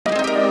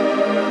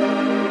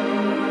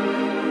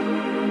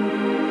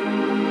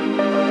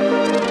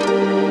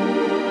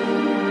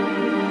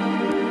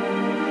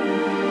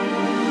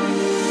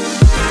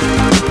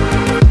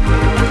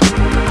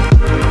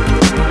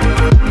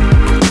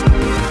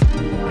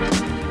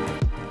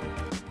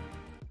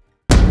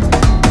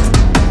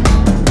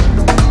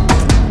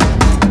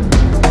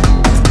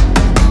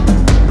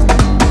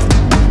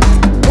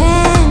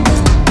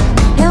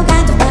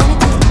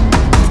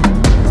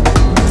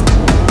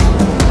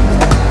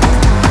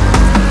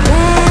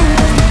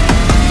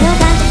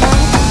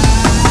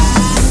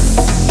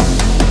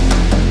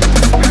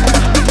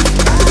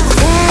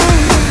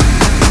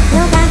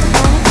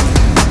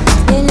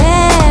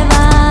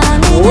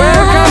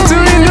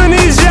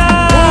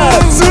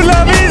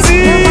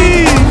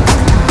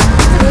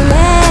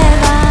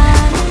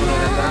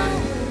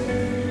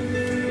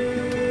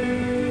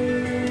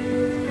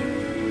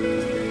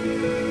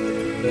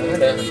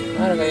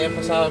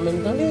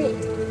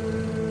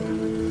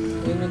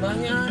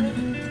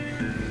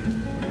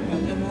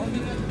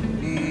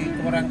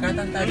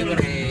keberangkatan tadi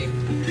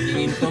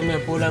ingin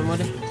tome pulang mo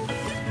deh.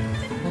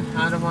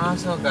 Ano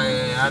masuk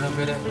kayak ano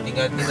beda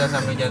 3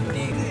 sampai jam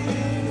 3.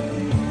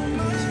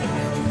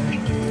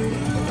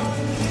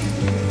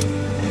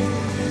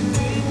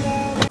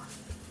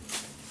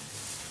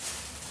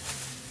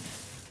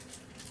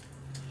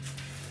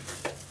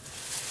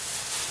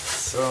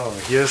 So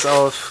here's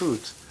our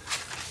food,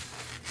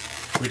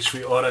 which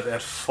we ordered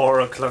at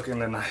 4 o'clock in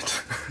the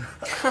night.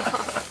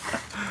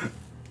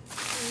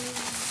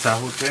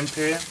 Tahu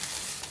tempeh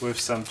with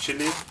some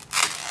chili.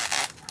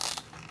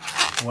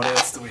 What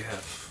else do we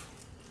have?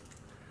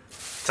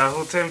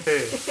 Tahu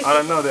tempeh. I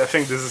don't know, I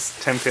think this is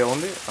tempeh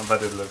only,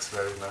 but it looks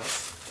very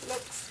nice.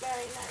 Looks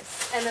very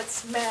nice. And it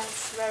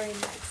smells very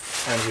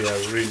nice. And we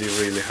are really,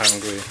 really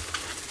hungry.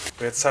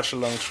 We had such a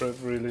long trip,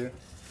 really.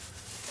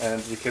 And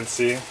you can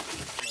see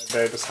my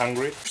babe is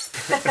hungry.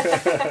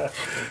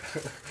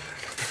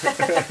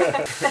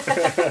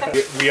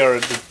 We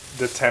are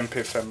the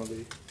tempeh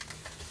family.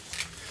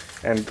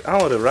 And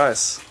oh, the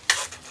rice.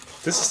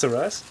 This is the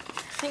rice?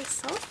 I think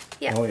so.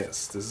 Yeah. Oh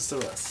yes, this is the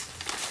rice.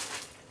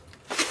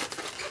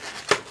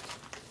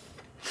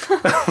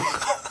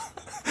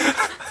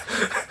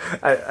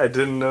 I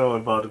didn't know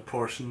about the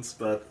portions,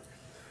 but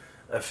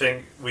I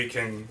think we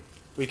can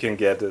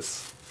get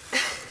this.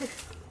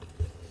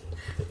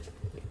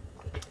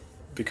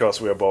 Because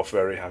we are both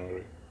very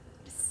hungry.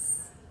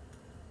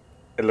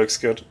 It looks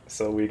good,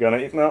 so we're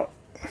gonna eat now.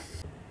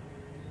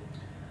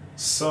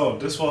 So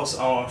this was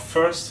our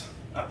first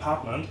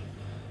apartment,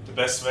 the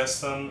Best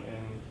Western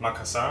in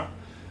Makassar.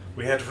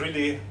 We had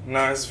really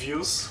nice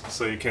views,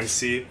 so you can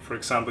see, for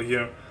example,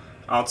 here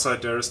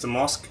outside there is the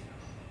mosque,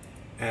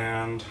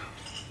 and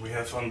we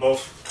have on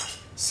both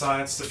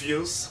sides the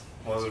views.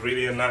 It was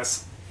really a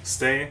nice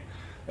stay,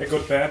 a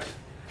good bed,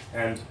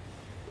 and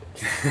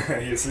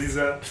here's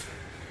Lisa.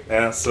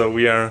 Yeah, so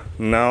we are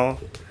now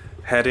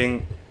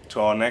heading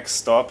to our next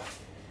stop,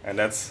 and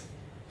that's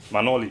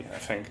Manoli, I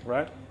think,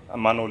 right?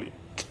 Manoli.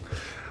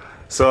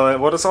 So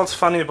what is also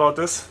funny about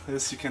this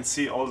is you can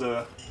see all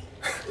the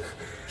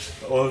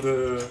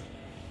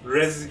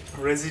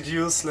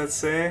residues, let's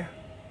say.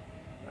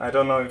 I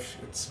don't know if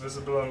it's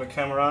visible on the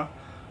camera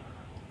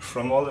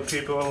from all the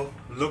people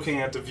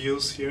looking at the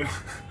views here.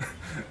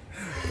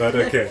 But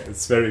okay,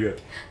 it's very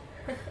good.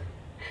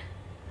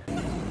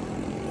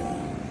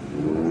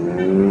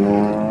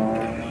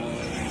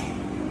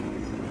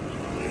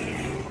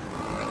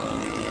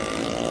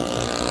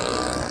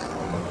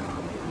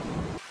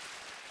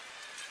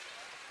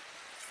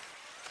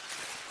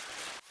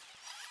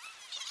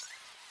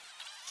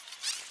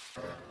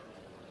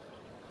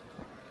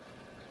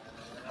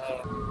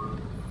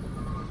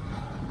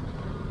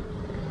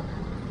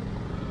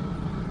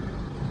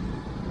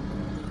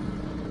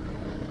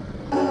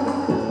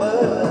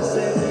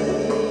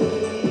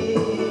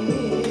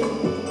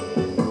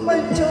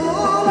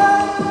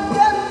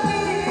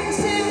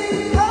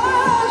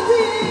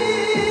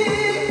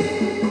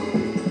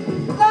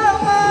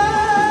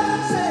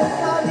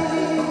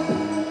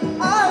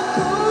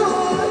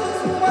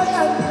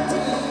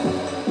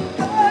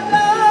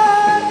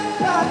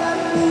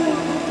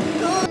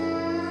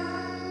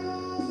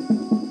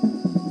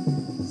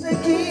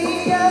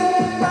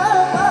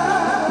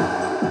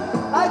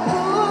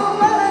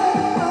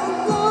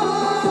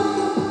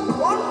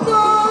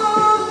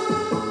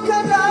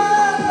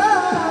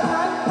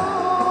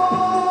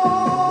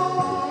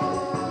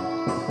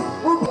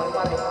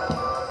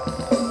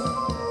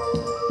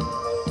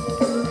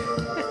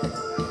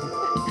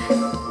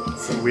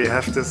 We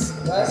have this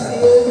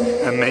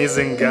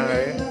amazing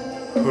guy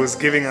who's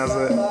giving us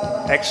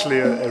actually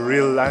a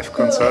real live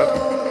concert.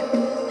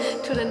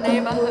 To the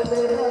neighborhood.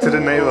 To the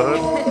neighborhood.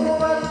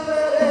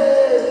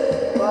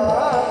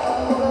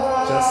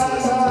 Just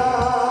listen to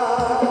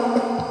him.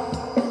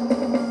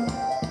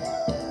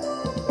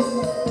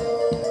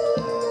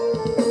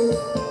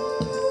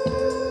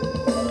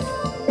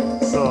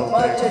 So,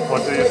 babe,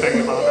 what do you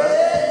think about that?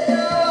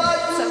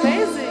 It's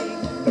amazing.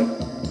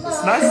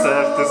 It's nice to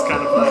have this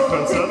kind of live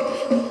concert.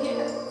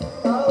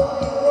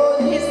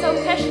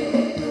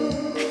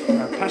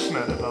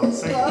 Passionate about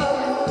singing,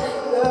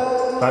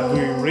 but we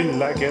really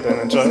like it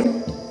and enjoy it.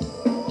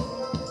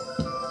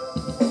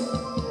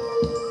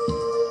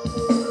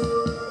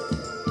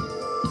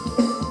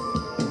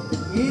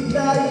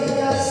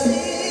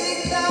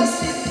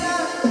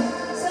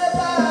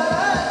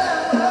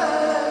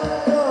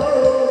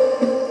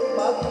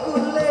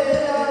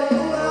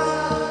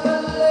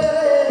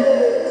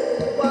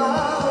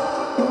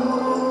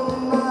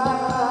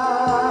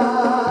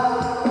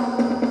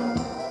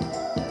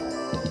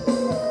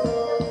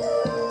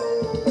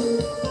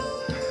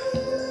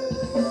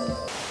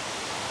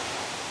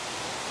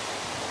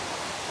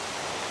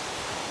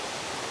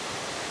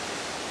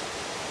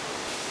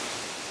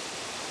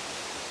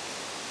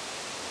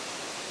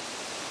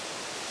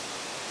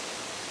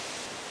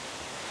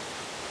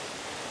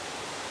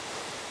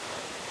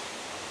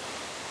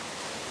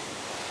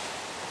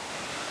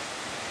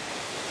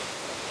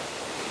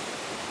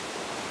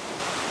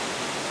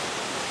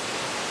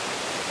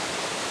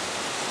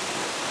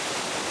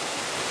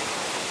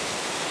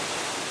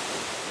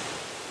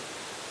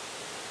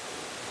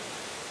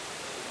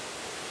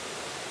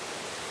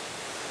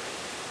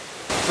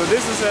 So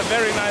this is a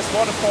very nice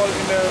waterfall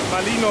in the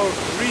Malino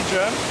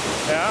region,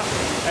 yeah,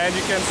 and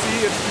you can see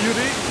its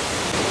beauty.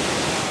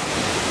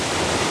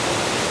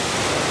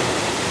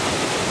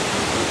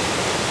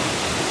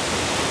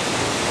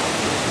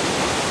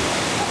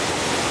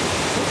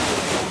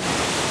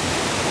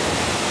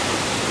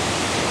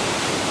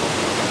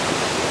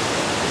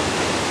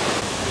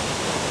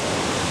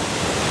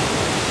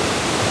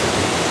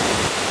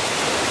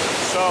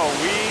 So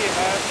we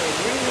have a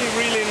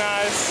really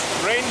nice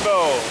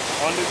rainbow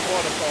on this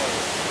waterfall.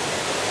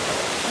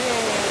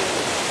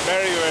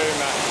 Very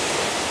nice.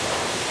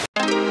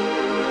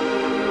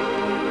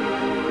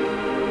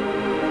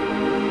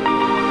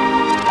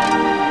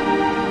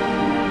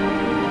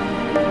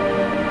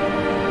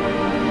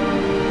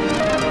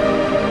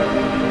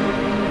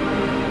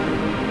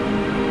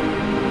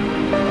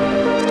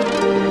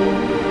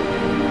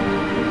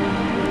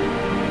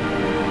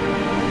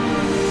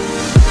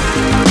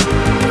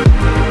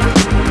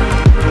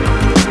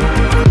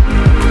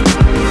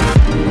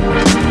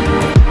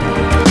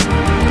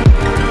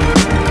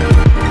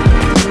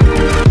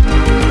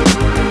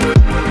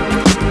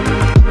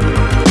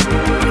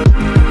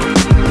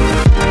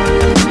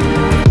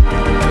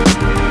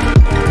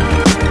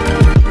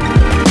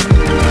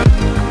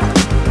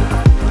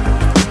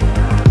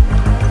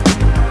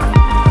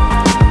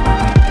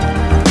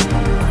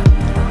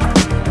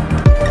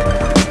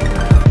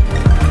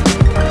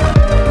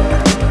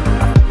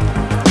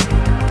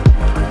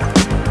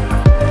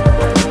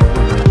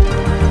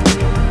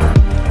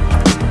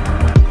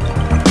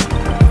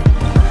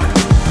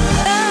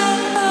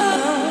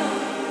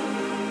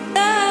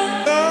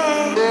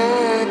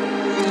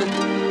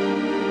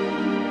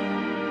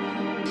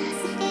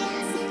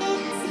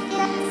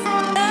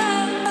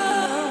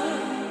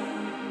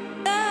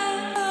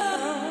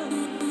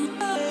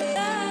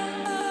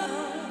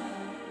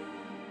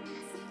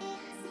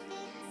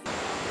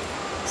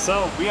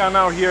 So we are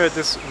now here at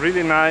this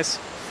really nice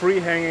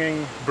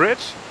free-hanging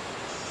bridge,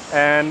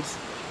 and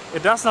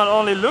it does not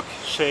only look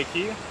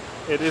shaky,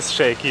 it is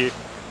shaky.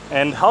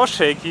 And how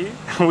shaky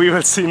we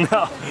will see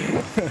now.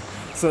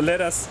 So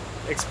let us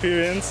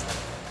experience.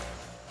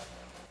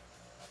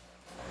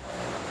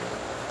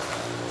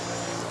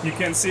 You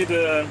can see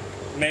the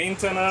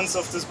maintenance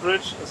of this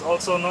bridge is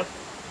also not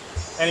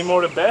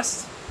anymore the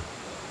best.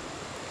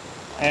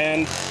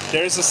 And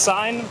there is a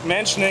sign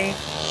mentioning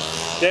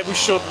that we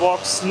should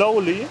walk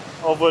slowly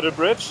over the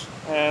bridge,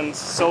 and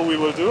so we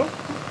will do.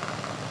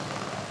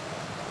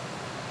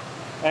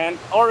 And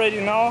already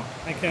now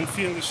I can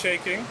feel the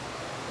shaking.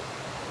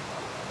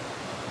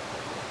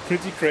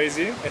 Pretty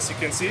crazy, as you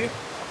can see.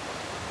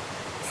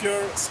 If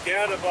you're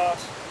scared about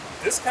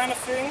this kind of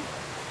thing,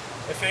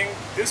 I think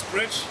this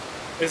bridge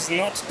is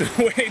not the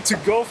way to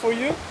go for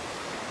you.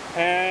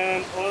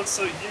 And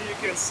also here you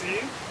can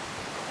see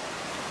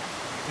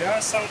there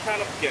are some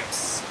kind of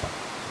gaps.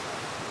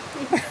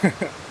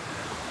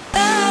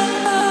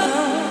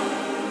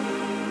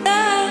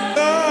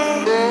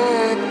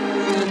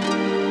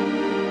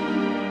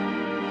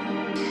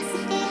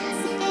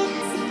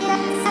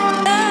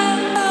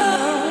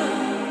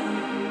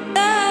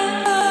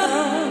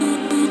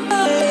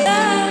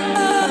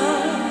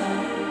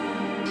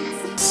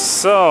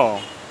 So,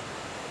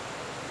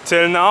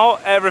 till now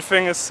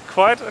everything is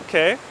quite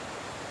okay.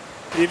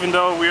 Even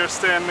though we are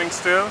standing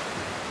still,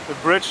 the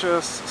bridge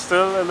is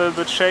still a little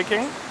bit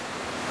shaking.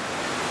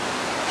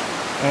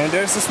 And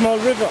there's a small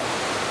river.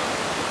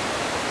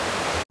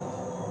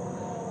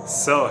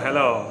 So,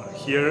 hello.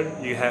 Here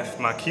you have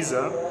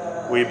Makassar.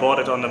 We bought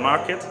it on the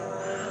market.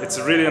 It's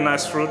really a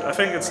nice fruit. I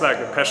think it's like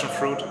a passion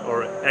fruit,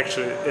 or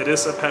actually it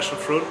is a passion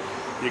fruit.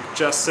 You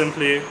just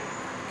simply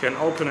can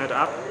open it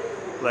up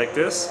like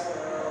this.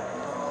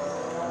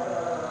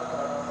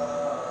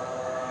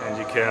 And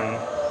you can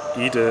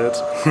eat it.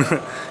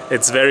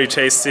 It's very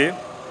tasty.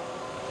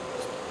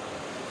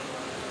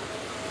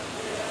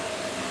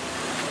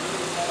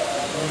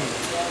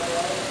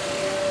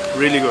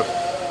 Really good.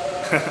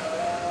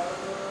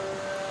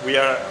 We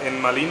are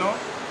in Malino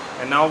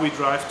and now we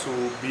drive to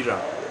Bira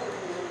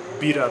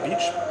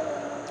beach.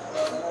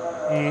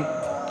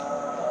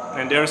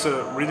 And there's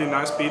a really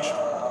nice beach,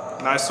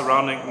 nice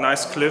surrounding,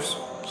 nice cliffs,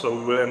 so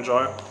we will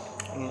enjoy.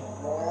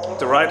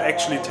 The ride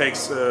actually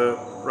takes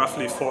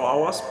roughly 4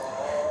 hours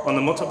on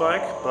the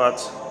motorbike, but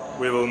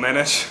we will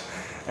manage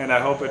and I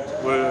hope it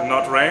will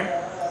not rain.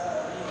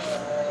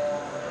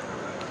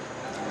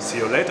 See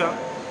you later.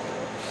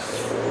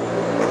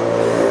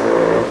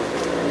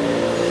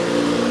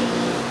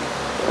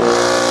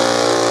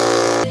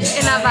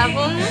 In a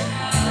wagon,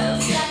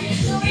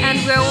 and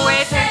we're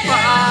waiting for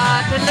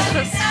our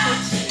delicious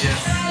food.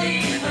 Yes, we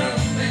will.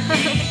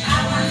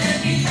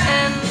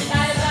 And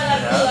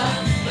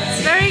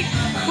it's very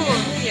cool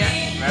here.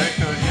 Very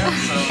cool, yeah.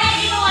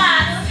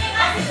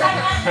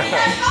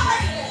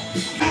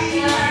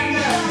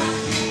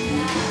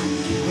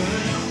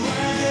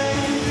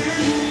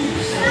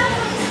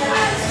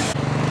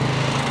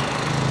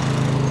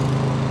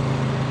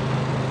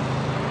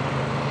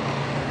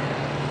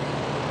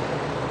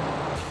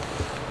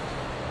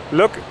 So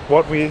look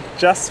what we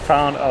just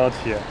found out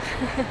here.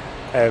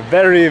 A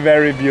very,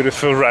 very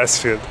beautiful rice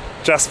field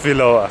just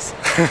below us.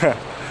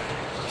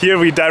 Here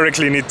we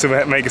directly need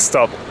to make a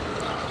stop.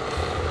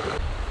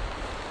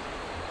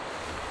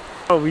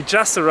 We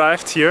just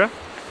arrived here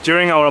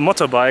during our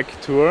motorbike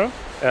tour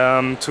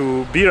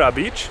to Bira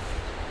Beach.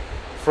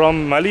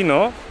 From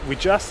Malino, we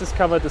just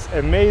discovered this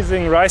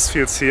amazing rice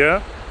fields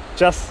here.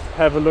 Just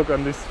have a look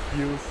on these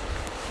views.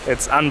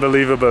 It's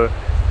unbelievable.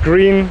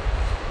 Green,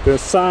 the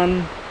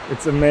sun,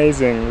 it's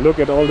amazing. Look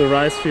at all the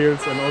rice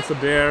fields and also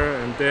there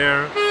and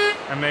there.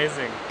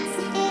 Amazing.